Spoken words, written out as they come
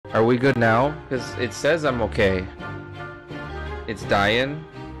Are we good now? Because it says I'm okay. It's dying.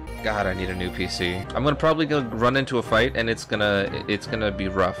 God, I need a new PC. I'm gonna probably run into a fight, and it's gonna be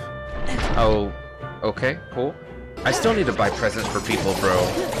rough. Oh, okay, cool. I still need to buy presents for people, bro.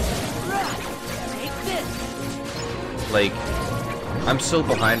 Like, I'm so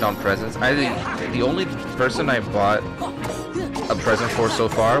behind on presents. The only person I bought a present for so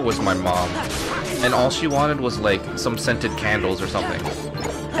far was my mom, and all she wanted was like some scented candles or something.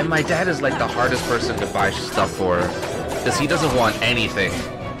 And my dad is like the hardest person to buy stuff for, because he doesn't want anything.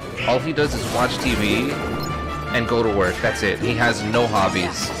 All he does is watch TV and go to work. That's it. He has no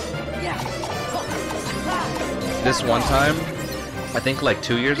hobbies. This one time, I think like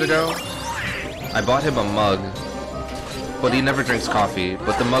 2 years ago, I bought him a mug, but he never drinks coffee.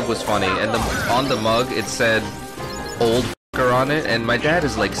 But the mug was funny, and on the mug it said "old f***er" on it, and my dad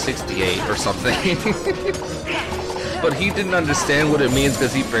is like 68 or something. But he didn't understand what it means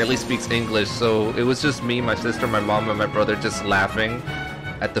because he barely speaks English, so it was just me, my sister, my mom, and my brother just laughing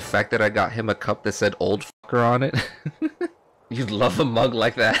at the fact that I got him a cup that said "old f***er" on it. You'd love a mug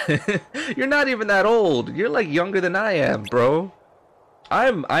like that. You're not even that old. You're like younger than I am, bro.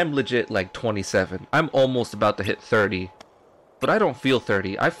 I'm legit like 27. I'm almost about to hit 30. But I don't feel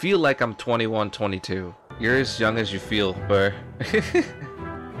 30. I feel like I'm 21, 22. You're as young as you feel, bro.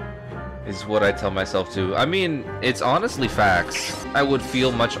 Is what I tell myself too. I mean, it's honestly facts. I would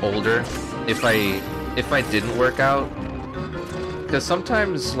feel much older if I didn't work out. Because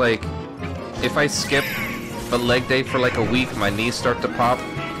sometimes, like, if I skip a leg day for like a week, my knees start to pop,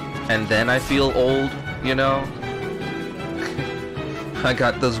 and then I feel old, you know? I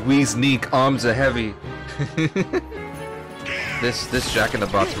got those Weezneek arms are heavy. This Jack in the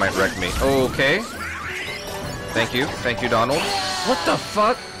Box might wreck me. Okay. Thank you, Donald. What the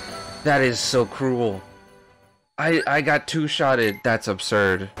fuck? That is so cruel. I got two-shotted. That's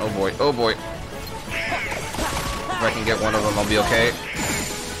absurd. Oh boy, oh boy. If I can get one of them, I'll be okay.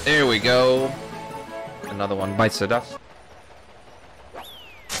 There we go. Another one bites the dust.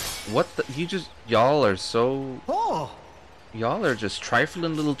 What the? Y'all are so... Oh! Y'all are just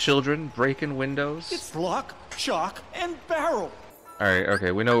trifling little children breaking windows. It's lock, shock, and barrel. Alright,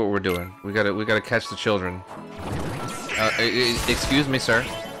 okay, we know what we're doing. We gotta catch the children. Excuse me, sir.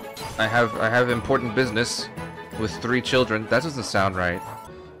 I have important business with 3 children. That doesn't sound right.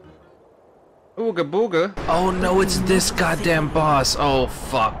 Ooga booga. Oh no, it's this goddamn boss. Oh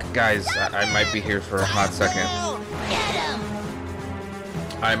fuck. Guys, I might be here for a hot second.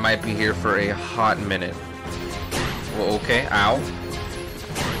 I might be here for a hot minute. Well, okay, ow.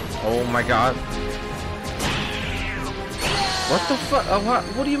 Oh my god. What the fuck?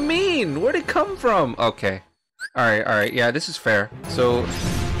 What do you mean? Where'd it come from? Okay. Alright, yeah, this is fair. So,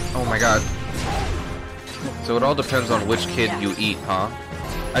 oh my god. So it all depends on which kid you eat, huh?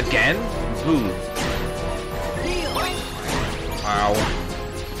 Again? Who? Ow.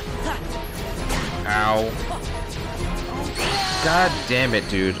 Ow. God damn it,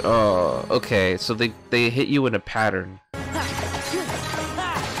 dude. Oh, okay. So they hit you in a pattern.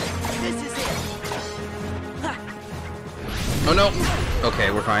 Oh no! Okay,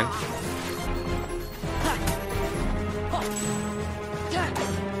 we're fine.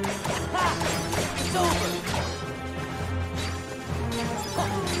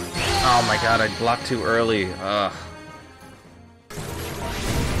 Oh my god, I blocked too early. Ugh.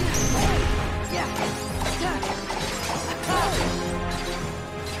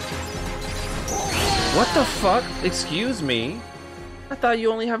 What the fuck? Excuse me? I thought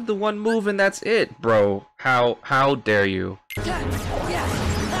you only have the one move and that's it, bro. How dare you?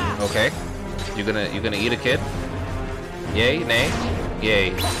 Okay. You gonna eat a kid? Yay, nay?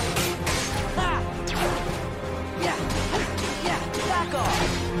 Yay.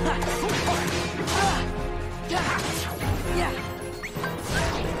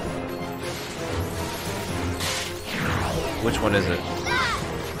 Which one is it?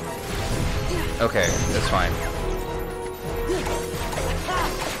 Okay, that's fine.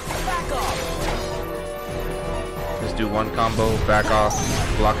 Just do one combo, back off,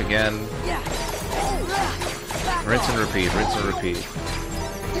 block again. Rinse and repeat, rinse and repeat.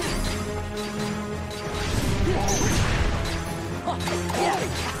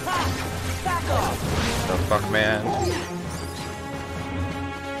 The fuck, man?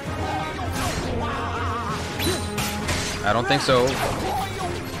 I don't think so.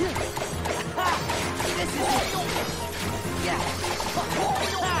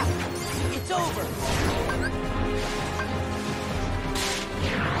 It's over.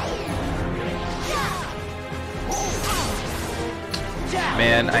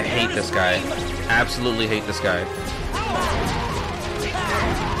 Man, I hate this guy. Absolutely hate this guy.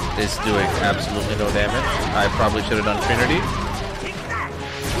 is doing absolutely no damage. I probably should have done Trinity.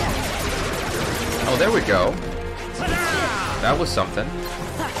 Oh, there we go. That was something.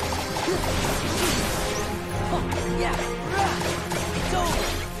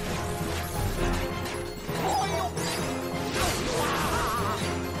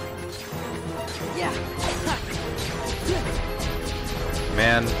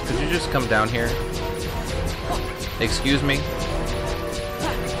 Man, could you just come down here? Excuse me?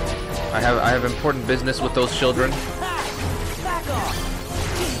 I have important business with those children.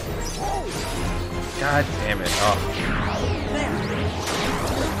 God damn it. Oh.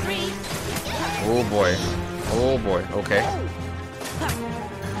 Oh boy. Oh boy. Okay.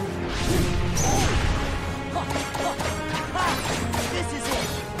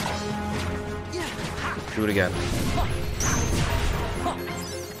 Do it again.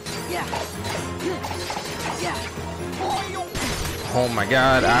 Oh my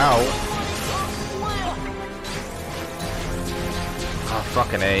god, ow. Oh,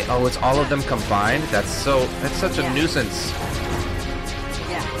 fucking A. Oh, it's all of them combined? That's such a nuisance.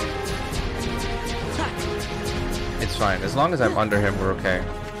 It's fine. As long as I'm under him, we're okay.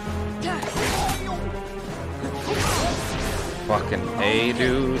 Fucking A,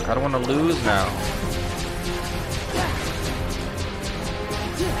 dude. I don't want to lose now.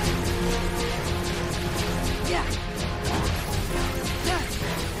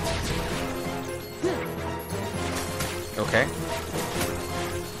 Okay.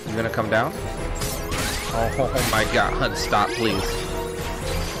 You gonna come down? Oh my god, stop please.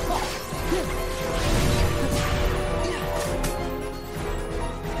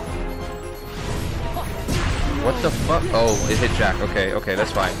 What the fuck? Oh, it hit Jack. Okay, okay,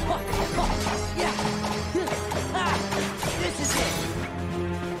 that's fine.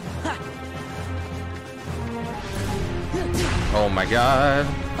 Oh my god.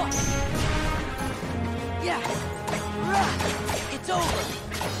 It's over.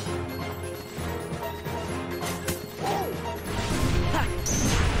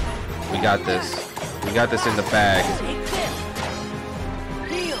 We got this. We got this in the bag.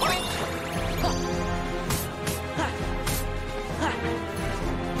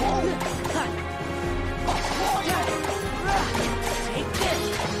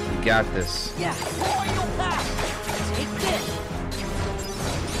 We got this.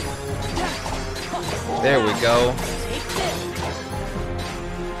 There we go.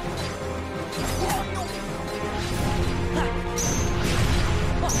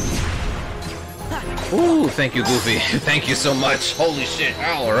 Ooh, thank you, Goofy. Thank you so much. Holy shit.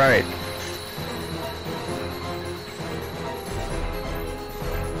 All right.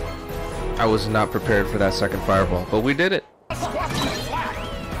 I was not prepared for that second fireball, but we did it.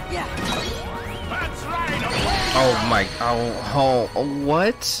 Oh my, oh,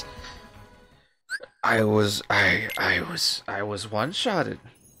 what? I was one-shotted.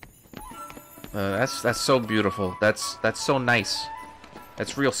 That's so beautiful. That's so nice.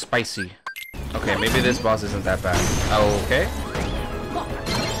 That's real spicy. Okay, maybe this boss isn't that bad. Oh, okay.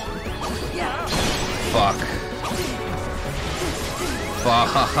 Fuck.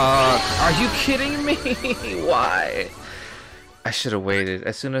 Fuck. Are you kidding me? Why? I should have waited.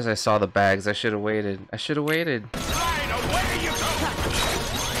 As soon as I saw the bags, I should have waited. I should have waited.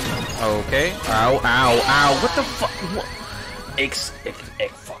 Okay. Ow, ow, ow. What the fuck?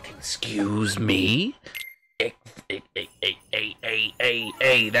 Fucking excuse me?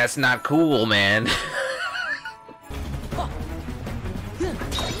 Hey, that's not cool, man.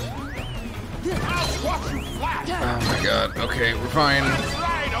 Oh my god. Okay, we're fine.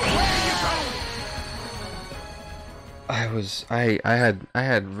 I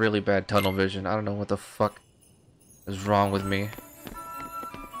had really bad tunnel vision. I don't know what the fuck is wrong with me.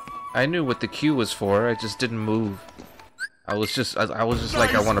 I knew what the Q was for. I just didn't move. I was just like,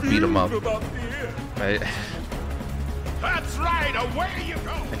 I want to beat him up. That's right, away you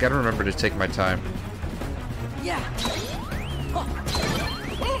go. I gotta remember to take my time. Yeah.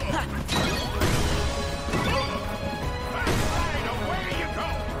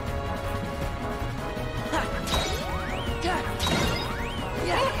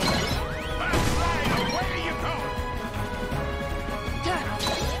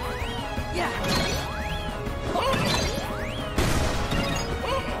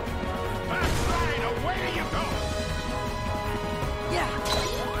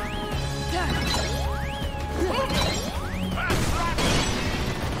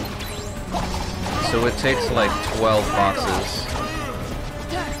 So it takes like 12 boxes.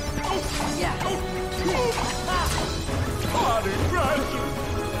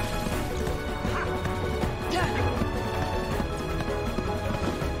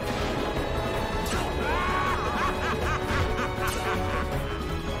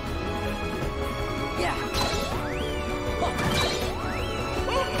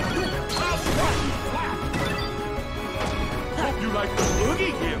 the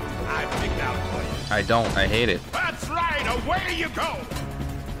boogie gift I picked out for you. I don't. I hate it. That's right, away you go!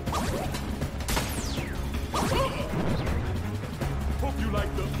 Hope you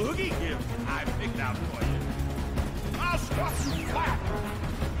like the boogie gift I picked out for you. I'll squash you flat.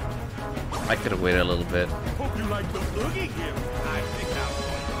 I could have waited a little bit. Hope you like the boogie gift I picked out for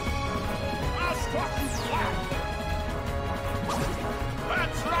you. I'll squash you flat.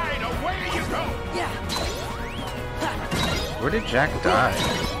 That's right, away you go! Yeah. Where did Jack die?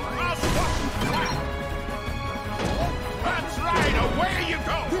 I'll squash you flat. That's right, away you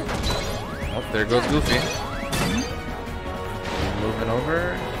go! Oh, there goes Goofy. Moving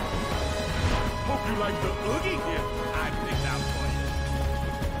over. Hope you like the boogie gift I picked out for you.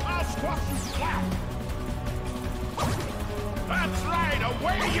 I'll squash you flat. That's right,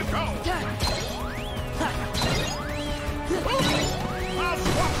 away you go! I'll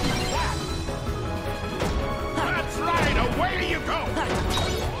squash you flat. That's right, away you go!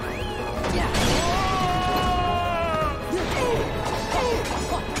 Yeah.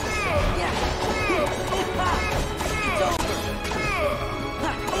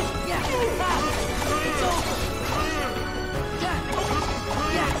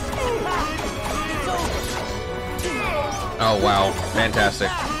 Oh wow, fantastic.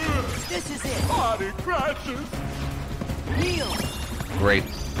 This is it. Body crashes. Heal. Great.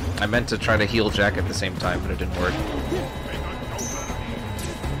 I meant to try to heal Jack at the same time, but it didn't work.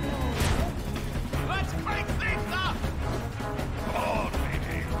 Let's break things up. Oh,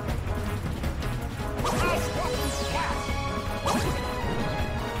 baby. I'll squash you flat.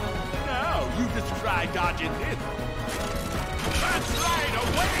 Now you just try dodging this. That's right,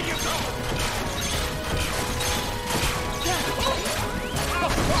 away you go. I'll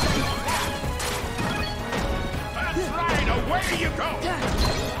squash you flat. That's right, away you go.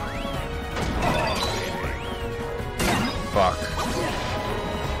 Fuck.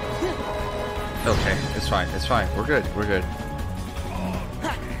 Okay, it's fine. It's fine. We're good. We're good.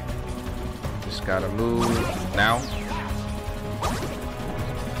 Just gotta move now.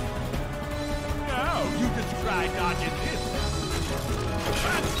 Now you just try dodging this.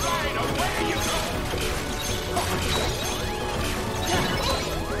 That's right, away you go.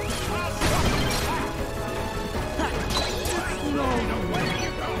 I'll stop you flat. Right, away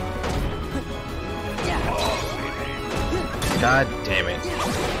you go. God damn it.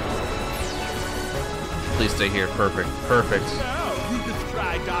 Please stay here. Perfect. Perfect. Now you just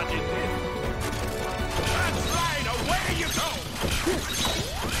try dodging this. That's right, away you go.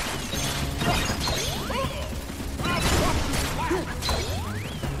 I'll stop you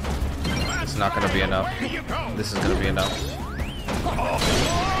flat. It's not gonna be enough. Away you go. This is gonna be enough.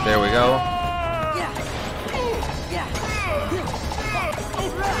 There we go. Yeah. Yeah.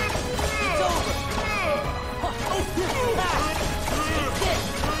 It's over.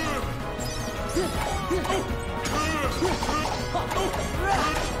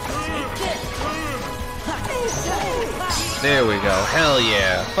 There we go. Hell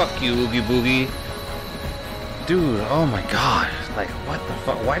yeah. Fuck you, Oogie Boogie. Dude, oh my god. Like, what the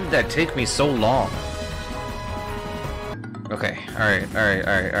fuck? Why did that take me so long? Okay, alright, alright,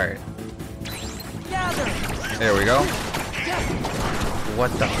 alright, alright. There we go.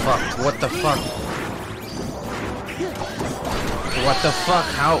 What the fuck? What the fuck? What the fuck?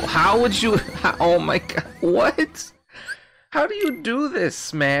 How would you... oh my god. What? How do you do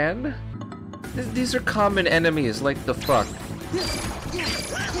this, man? These are common enemies, like the fuck.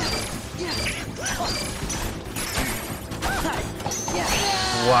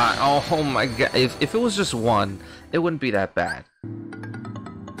 Wow, oh my god. If it was just one, it wouldn't be that bad.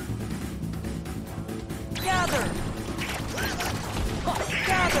 Gather.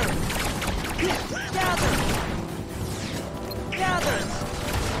 Gather. Gather. Gather.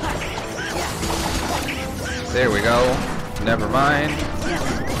 There we go. Never mind.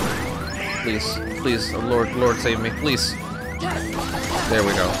 Please, please, Lord save me, please. There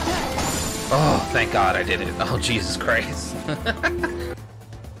we go. Oh, thank God I did it. Oh, Jesus Christ.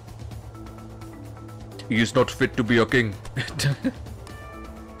 He is not fit to be a king.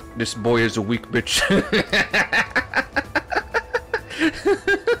 This boy is a weak bitch.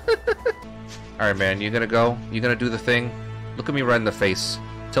 Alright, man, you gonna go? You gonna do the thing? Look at me right in the face.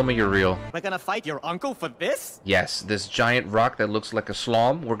 Tell me you're real. We're gonna fight your uncle for this? Yes, this giant rock that looks like a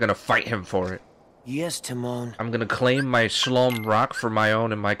slum, we're gonna fight him for it. Yes, Timon. I'm gonna claim my slum rock for my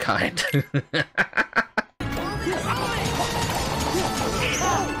own and my kind.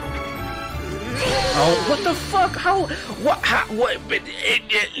 Oh, what the fuck? How? What? How, what?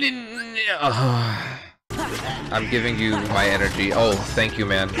 I'm giving you my energy. Oh, thank you,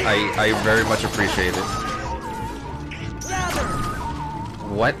 man. I very much appreciate it.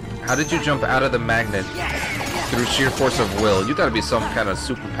 What? How did you jump out of the magnet? Through sheer force of will. You gotta be some kind of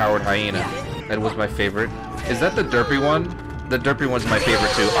super-powered hyena. That was my favorite. Is that the derpy one? The derpy one's my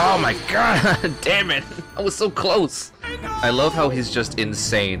favorite too. Oh my god! Damn it! I was so close! I love how he's just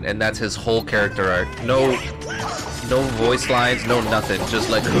insane, and that's his whole character arc. No voice lines, no nothing.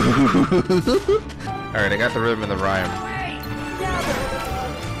 Just like... Alright, I got the rhythm and the rhyme.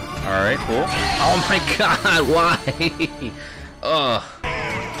 Alright, cool. Oh my god, why? Ugh.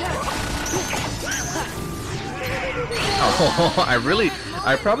 Oh,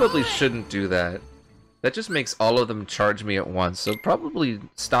 I probably shouldn't do that. That just makes all of them charge me at once, so probably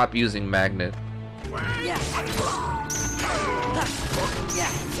stop using magnet.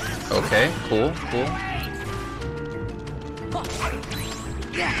 Okay, cool.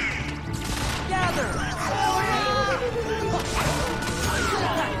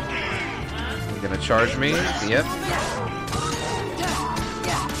 You're gonna charge me? Yep.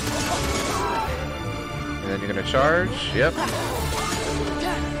 And then you're gonna charge? Yep.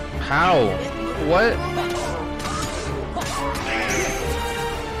 How? What?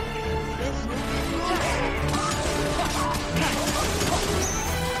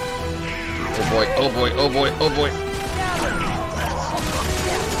 Oh boy, oh boy, oh boy, oh boy.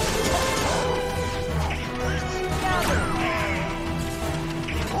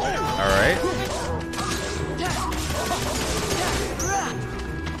 Alright.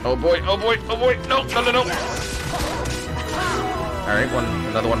 Oh boy, oh boy, oh boy. No, no, no, no. Alright,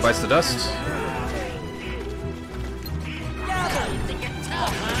 another one bites the dust.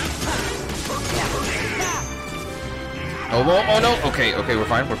 Oh no! Okay, we're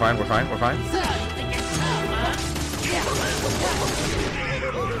fine.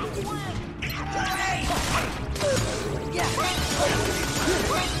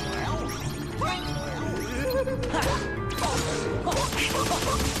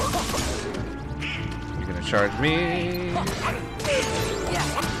 You're gonna charge me.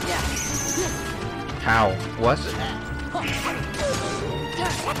 How? What?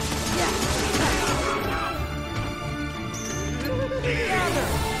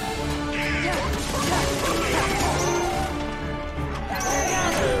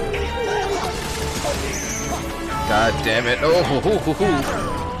 God damn it. Oh, hoo, hoo, hoo, hoo.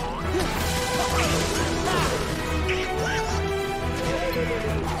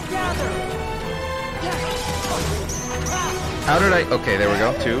 How did I... Okay, there we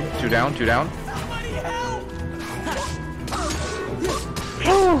go. Two down.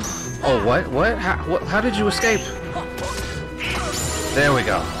 Oh, what? How did you escape? There we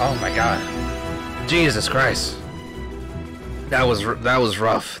go. Oh my god. Jesus Christ. That was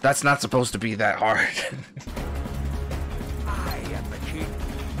rough. That's not supposed to be that hard.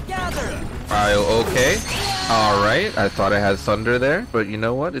 Okay. Alright. I thought I had thunder there, but you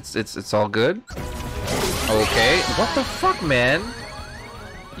know what? It's all good. Okay. What the fuck, man?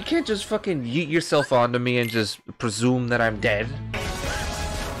 You can't just fucking yeet yourself onto me and just presume that I'm dead.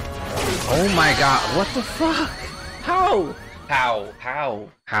 Oh my god. What the fuck? How? How?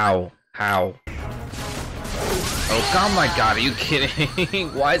 Oh my god, are you kidding?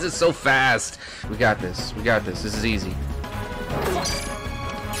 Why is it so fast? We got this. This is easy.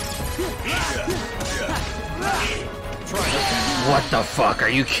 What the fuck? Are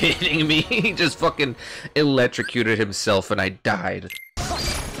you kidding me? He just fucking electrocuted himself and I died.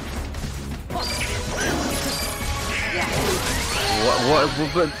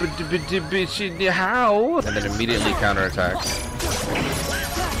 How? And then immediately counterattacks.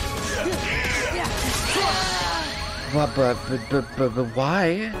 But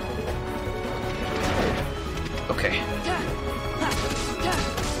why? Okay.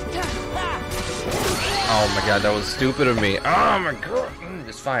 Oh my god, that was stupid of me. Oh my god.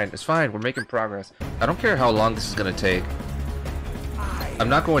 It's fine. We're making progress. I don't care how long this is gonna take. I'm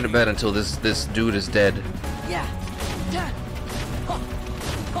not going to bed until this dude is dead.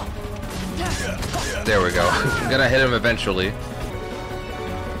 There we go. I'm gonna hit him eventually.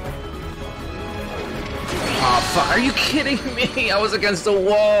 Oh fuck, are you kidding me? I was against the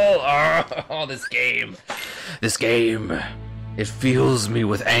wall. Oh, this game. It fills me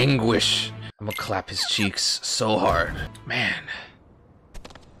with anguish. I'm gonna clap his cheeks so hard. Man.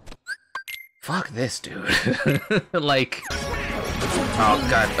 Fuck this, dude. Like... Oh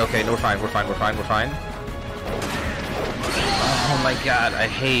god, okay, no, we're fine. Oh my god, I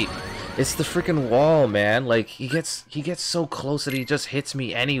hate... It's the freaking wall, man. Like, he gets so close that he just hits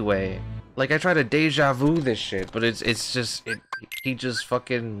me anyway. Like, I try to deja vu this shit, but he just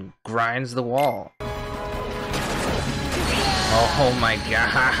fucking grinds the wall. Oh my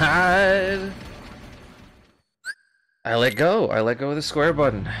god. I let go. I let go of the square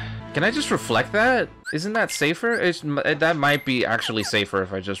button. Can I just reflect that? Isn't that safer? That might be actually safer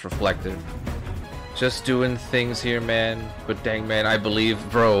if I just reflect it. Just doing things here, man. But dang, man, I believe,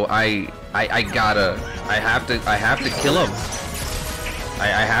 bro. I have to kill him. I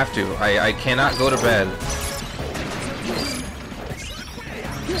have to. I cannot go to bed.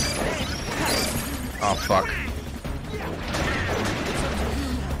 Oh fuck.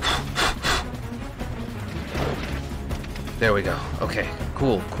 There we go. Okay,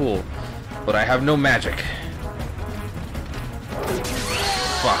 cool, cool. But I have no magic.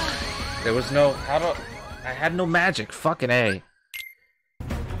 Fuck. There was no... How do... I had no magic. Fucking A.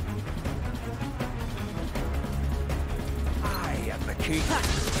 I am the king. I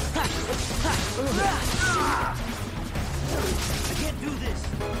can't do this.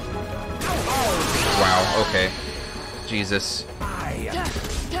 Wow, okay. Jesus. I am.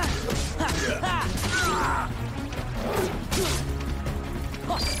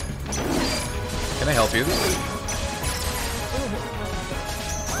 Can I help you?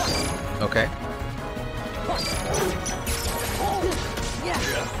 Okay.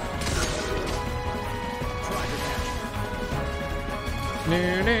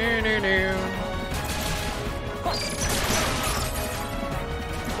 No, no, no, no.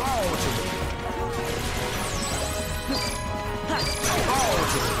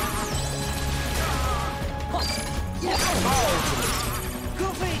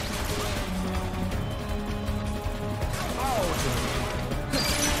 Goofy!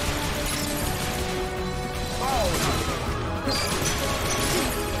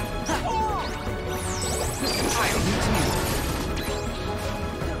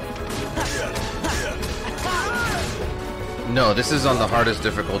 No, this is on the hardest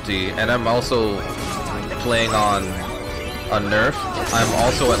difficulty, and I'm also playing on a nerf. I'm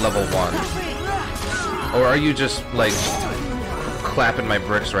also at level 1. Or are you just, like, clapping my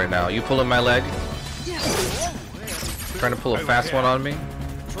bricks right now? You pulling my leg? Trying to pull a fast one on me?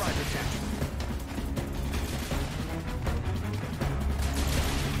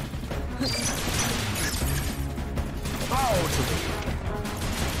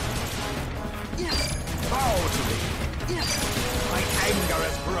 My anger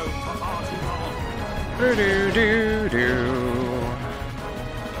has grown for far too long. Do do do do.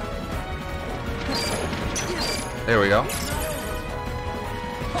 There we go.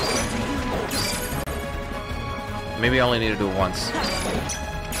 Maybe I only need to do it once.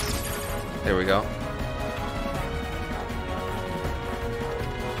 There we go.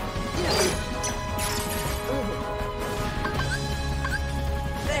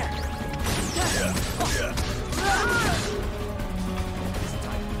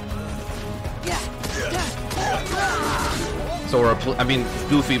 Sora, I mean,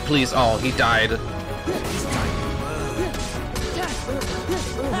 Goofy, please. Oh, he died.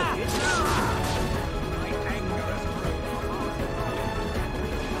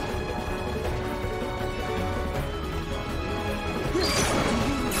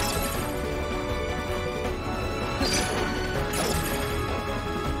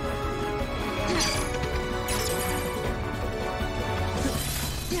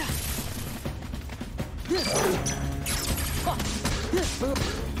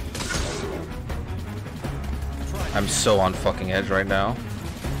 I'm so on fucking edge right now.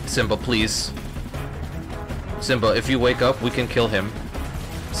 Simba, please. Simba, if you wake up, we can kill him.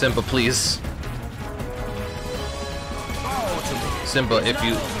 Simba, please. Simba, if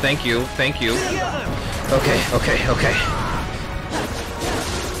you... Thank you, thank you. Okay, okay, okay.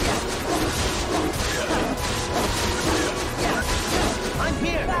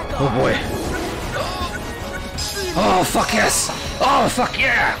 Oh boy. Oh, fuck yes! Oh, fuck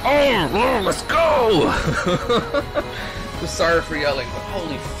yeah! Oh, let's go! Sorry for yelling, but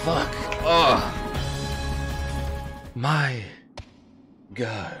holy fuck. Oh. My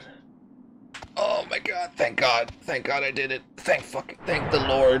God. Oh my God, thank God. Thank God I did it. Thank the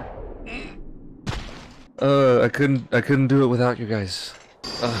Lord. I couldn't do it without you guys.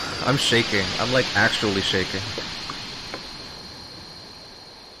 I'm shaking. I'm like actually shaking.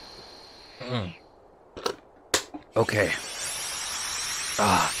 Okay.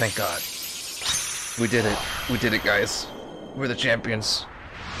 Ah, thank God. We did it. We did it, guys. We're the champions.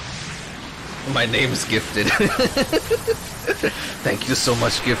 My name's Gifted. Thank you so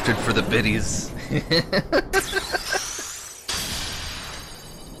much, Gifted, for the biddies.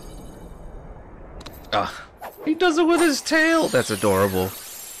 Ah, he does it with his tail. That's adorable.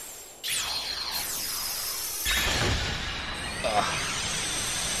 Ah.